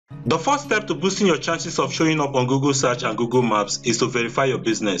The first step to boosting your chances of showing up on Google Search and Google Maps is to verify your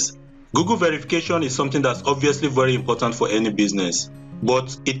business. Google verification is something that's obviously very important for any business,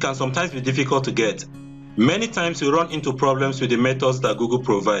 but it can sometimes be difficult to get. Many times you run into problems with the methods that Google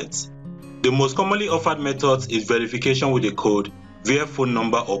provides. The most commonly offered methods is verification with a code, via phone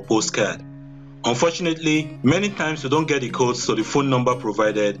number or postcard. Unfortunately, many times you don't get the codes to the phone number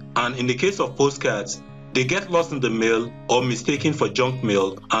provided, and in the case of postcards, they get lost in the mail or mistaken for junk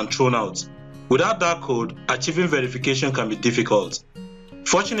mail and thrown out. Without that code, achieving verification can be difficult.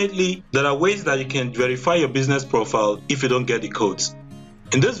 Fortunately, there are ways that you can verify your business profile if you don't get the codes.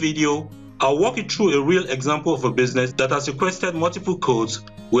 In this video, I'll walk you through a real example of a business that has requested multiple codes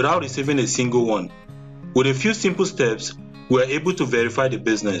without receiving a single one. With a few simple steps, we are able to verify the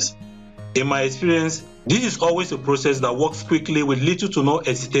business. In my experience, this is always a process that works quickly with little to no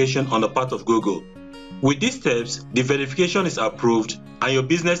hesitation on the part of Google. With these steps, the verification is approved and your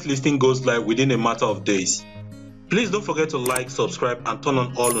business listing goes live within a matter of days. Please don't forget to like, subscribe, and turn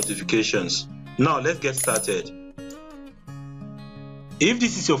on all notifications. Now let's get started. If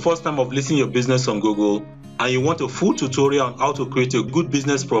this is your first time of listing your business on Google and you want a full tutorial on how to create a good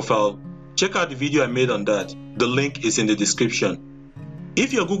business profile, check out the video I made on that. The link is in the description.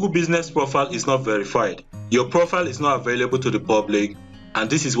 If your Google business profile is not verified, your profile is not available to the public, and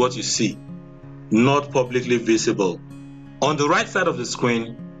this is what you see. Not publicly visible. On the right side of the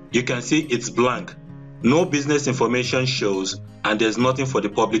screen, you can see it's blank. No business information shows, and there's nothing for the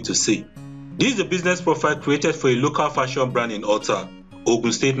public to see. This is a business profile created for a local fashion brand in Ota,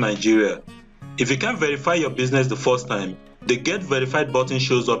 Ogun State, Nigeria. If you can't verify your business the first time, the Get Verified button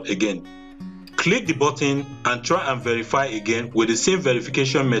shows up again. Click the button and try and verify again with the same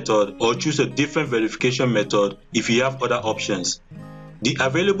verification method, or choose a different verification method if you have other options. The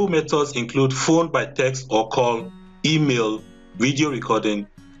available methods include phone by text or call, email, video recording,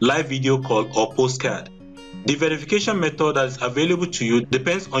 live video call, or postcard. The verification method that is available to you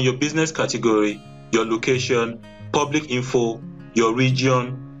depends on your business category, your location, public info, your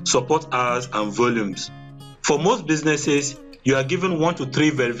region, support hours, and volumes. For most businesses, you are given 1 to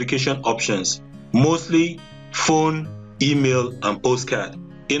 3 verification options, mostly phone, email, and postcard.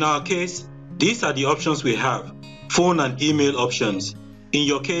 In our case, these are the options we have: phone and email options. In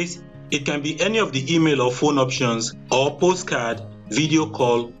your case, it can be any of the email or phone options, or postcard, video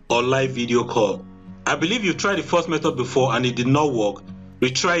call, or live video call. I believe you tried the first method before and it did not work.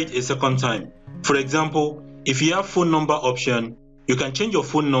 Retry it a second time. For example, if you have phone number option, you can change your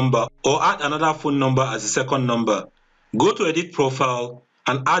phone number or add another phone number as a second number. Go to Edit Profile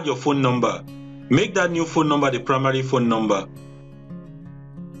and add your phone number. Make that new phone number the primary phone number.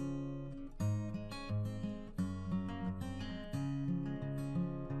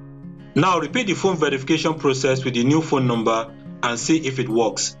 Now repeat the phone verification process with the new phone number and see if it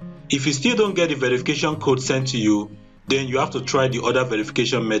works. If you still don't get the verification code sent to you, then you have to try the other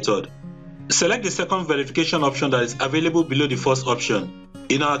verification method. Select the second verification option that is available below the first option.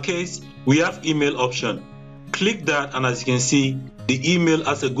 In our case, we have email option. Click that, and as you can see, the email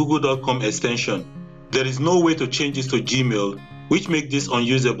has a google.com extension. There is no way to change this to Gmail, which makes this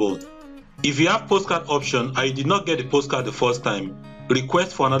unusable. If you have postcard option and you did not get the postcard the first time,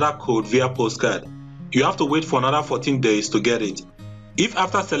 request for another code via postcard. You have to wait for another 14 days to get it. If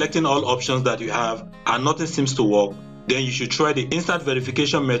after selecting all options that you have and nothing seems to work, then you should try the instant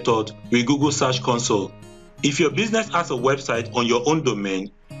verification method with Google Search Console. If your business has a website on your own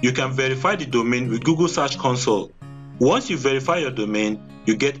domain, you can verify the domain with Google Search Console. Once you verify your domain,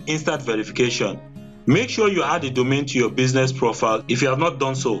 you get instant verification. Make sure you add the domain to your business profile if you have not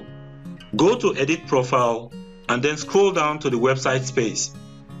done so. Go to Edit Profile and then scroll down to the website space.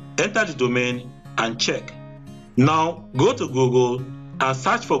 Enter the domain and check. Now go to Google and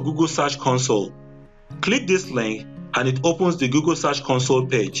search for Google Search Console. Click this link and it opens the Google Search Console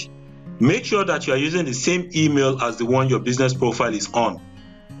page. Make sure that you are using the same email as the one your business profile is on.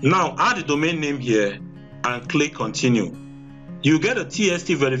 Now add the domain name here and click Continue. You get a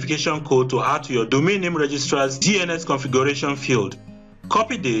TST verification code to add to your domain name registrar's DNS configuration field.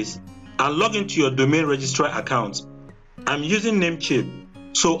 Copy this and log into your domain registrar account. I'm using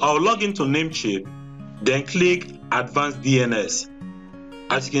Namecheap, so I'll log into Namecheap, then click Advanced DNS.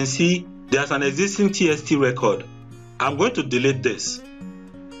 As you can see, there's an existing TST record. I'm going to delete this.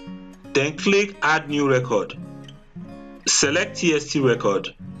 Then click Add New Record. Select TST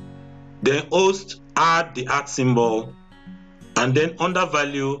record. Then host, add the @ symbol, and then under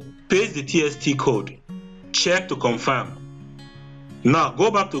value, paste the TST code. Check to confirm. Now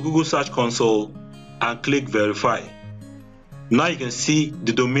go back to Google Search Console and click Verify. Now you can see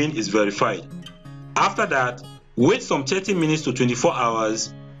the domain is verified. After that, wait some 30 minutes to 24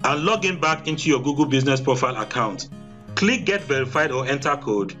 hours and log in back into your Google Business Profile account. Click Get Verified or enter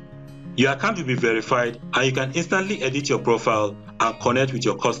code. Your account will be verified and you can instantly edit your profile and connect with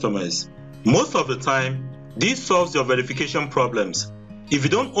your customers. Most of the time, this solves your verification problems. If you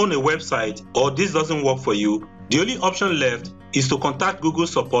don't own a website or this doesn't work for you, the only option left is to contact Google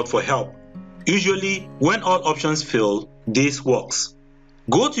support for help. Usually, when all options fail, this works.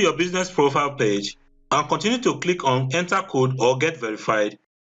 Go to your business profile page and continue to click on Enter Code or Get Verified,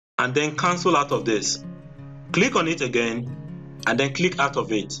 and then cancel out of this. Click on it again, and then click out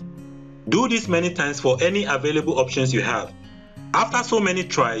of it. Do this many times for any available options you have. After so many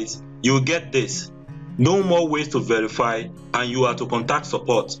tries, you will get this. No more ways to verify, and you are to contact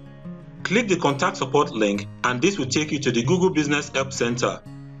support. Click the Contact Support link, and this will take you to the Google Business Help Center.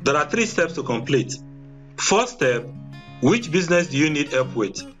 There are 3 steps to complete. First step, which business do you need help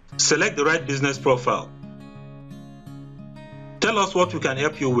with? Select the right business profile. Tell us what we can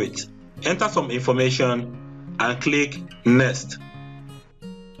help you with. Enter some information and click Next.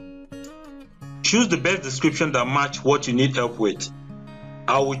 Choose the best description that matches what you need help with.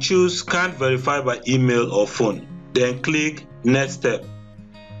 I will choose Can't Verify by email or phone. Then click Next step.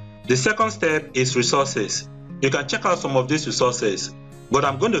 The second step is resources. You can check out some of these resources, but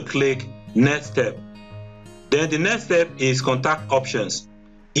I'm going to click Next step. Then the next step is contact options.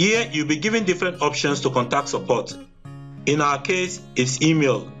 Here you'll be given different options to contact support. In our case, it's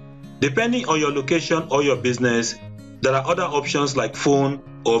email. Depending on your location or your business, there are other options like phone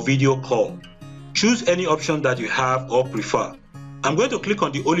or video call. Choose any option that you have or prefer. I'm going to click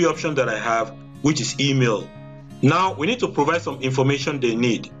on the only option that I have, which is email. Now we need to provide some information they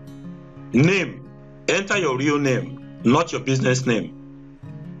need. Name. Enter your real name, not your business name.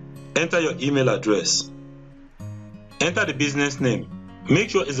 Enter your email address. Enter the business name. Make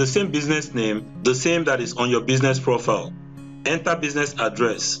sure it's the same business name, the same that is on your business profile. Enter business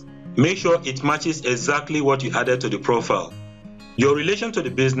address. Make sure it matches exactly what you added to the profile. Your relation to the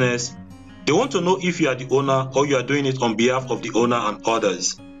business. They want to know if you are the owner or you are doing it on behalf of the owner and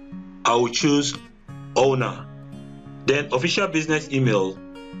others. I will choose owner. Then official business email.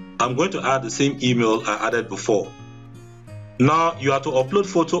 I'm going to add the same email I added before. Now you are to upload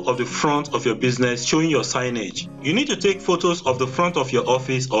photo of the front of your business showing your signage. You need to take photos of the front of your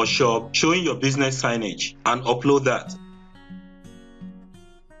office or shop showing your business signage and upload that.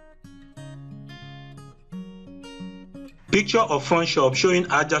 Picture of front shop showing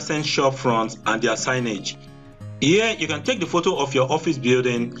adjacent shop fronts and their signage. Here you can take the photo of your office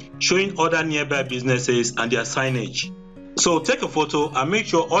building showing other nearby businesses and their signage. So take a photo and make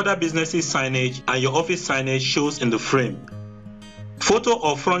sure other businesses signage and your office signage shows in the frame. Photo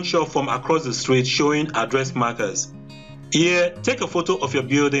of front shop from across the street showing address markers. Here, take a photo of your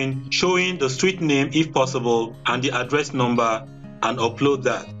building showing the street name if possible and the address number and upload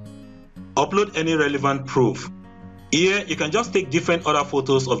that. Upload any relevant proof. Here, you can just take different other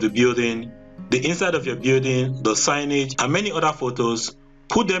photos of the building, the inside of your building, the signage, and many other photos,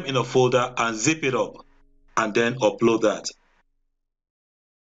 put them in a folder and zip it up, and then upload that.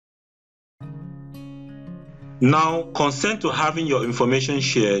 Now, consent to having your information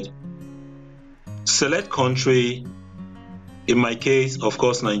shared. Select country, in my case, of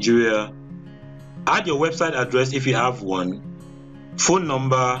course, Nigeria. Add your website address if you have one, phone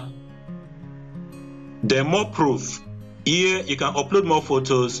number, then more proof. Here, you can upload more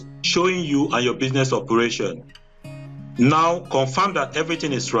photos showing you and your business operation. Now, confirm that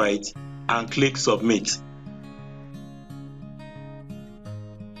everything is right and click Submit.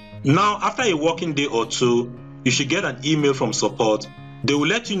 Now, after a working day or two, you should get an email from support. They will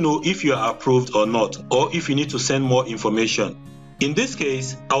let you know if you are approved or not, or if you need to send more information. In this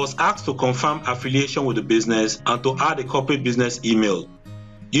case, I was asked to confirm affiliation with the business and to add a corporate business email.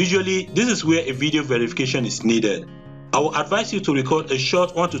 Usually, this is where a video verification is needed. I will advise you to record a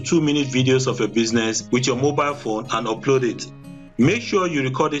short 1 to 2 minute videos of your business with your mobile phone and upload it. Make sure you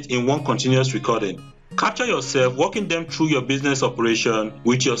record it in one continuous recording. Capture yourself walking them through your business operation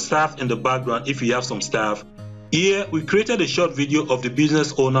with your staff in the background if you have some staff. Here, we created a short video of the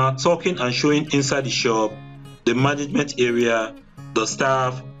business owner talking and showing inside the shop, the management area, the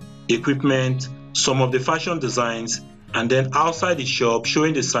staff, equipment, some of the fashion designs, and then outside the shop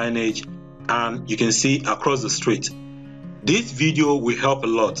showing the signage, and you can see across the street. This video will help a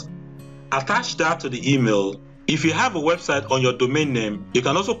lot. Attach that to the email. If you have a website on your domain name, you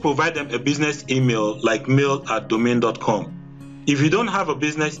can also provide them a business email like mail@domain.com. If you don't have a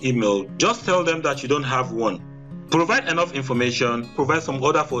business email, just tell them that you don't have one. Provide enough information, provide some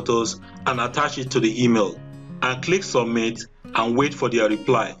other photos, and attach it to the email, and click Submit and wait for their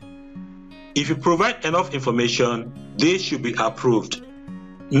reply. If you provide enough information, they should be approved.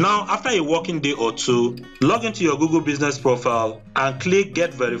 Now, after a working day or two, log into your Google Business profile and click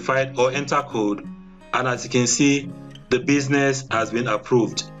Get Verified or Enter Code, and as you can see, the business has been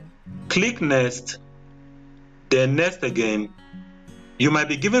approved. Click Next, then Next again. You might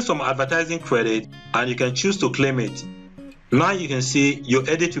be given some advertising credit and you can choose to claim it. Now you can see your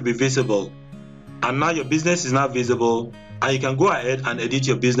edit will be visible, and now your business is now visible, and you can go ahead and edit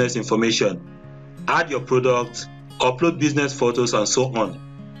your business information, add your product, upload business photos, and so on.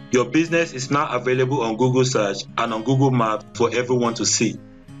 Your business is now available on Google Search and on Google Maps for everyone to see.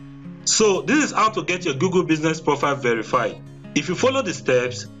 So this is how to get your Google Business profile verified. If you follow the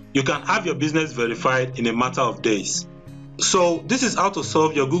steps, you can have your business verified in a matter of days. So this is how to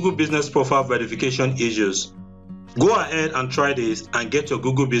solve your Google Business profile verification issues. Go ahead and try this and get your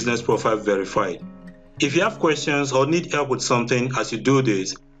Google Business profile verified. If you have questions or need help with something as you do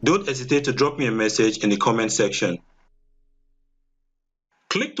this, don't hesitate to drop me a message in the comment section.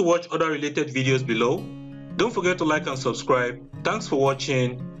 Click to watch other related videos below. Don't forget to like and subscribe. Thanks for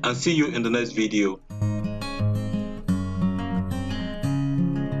watching and see you in the next video.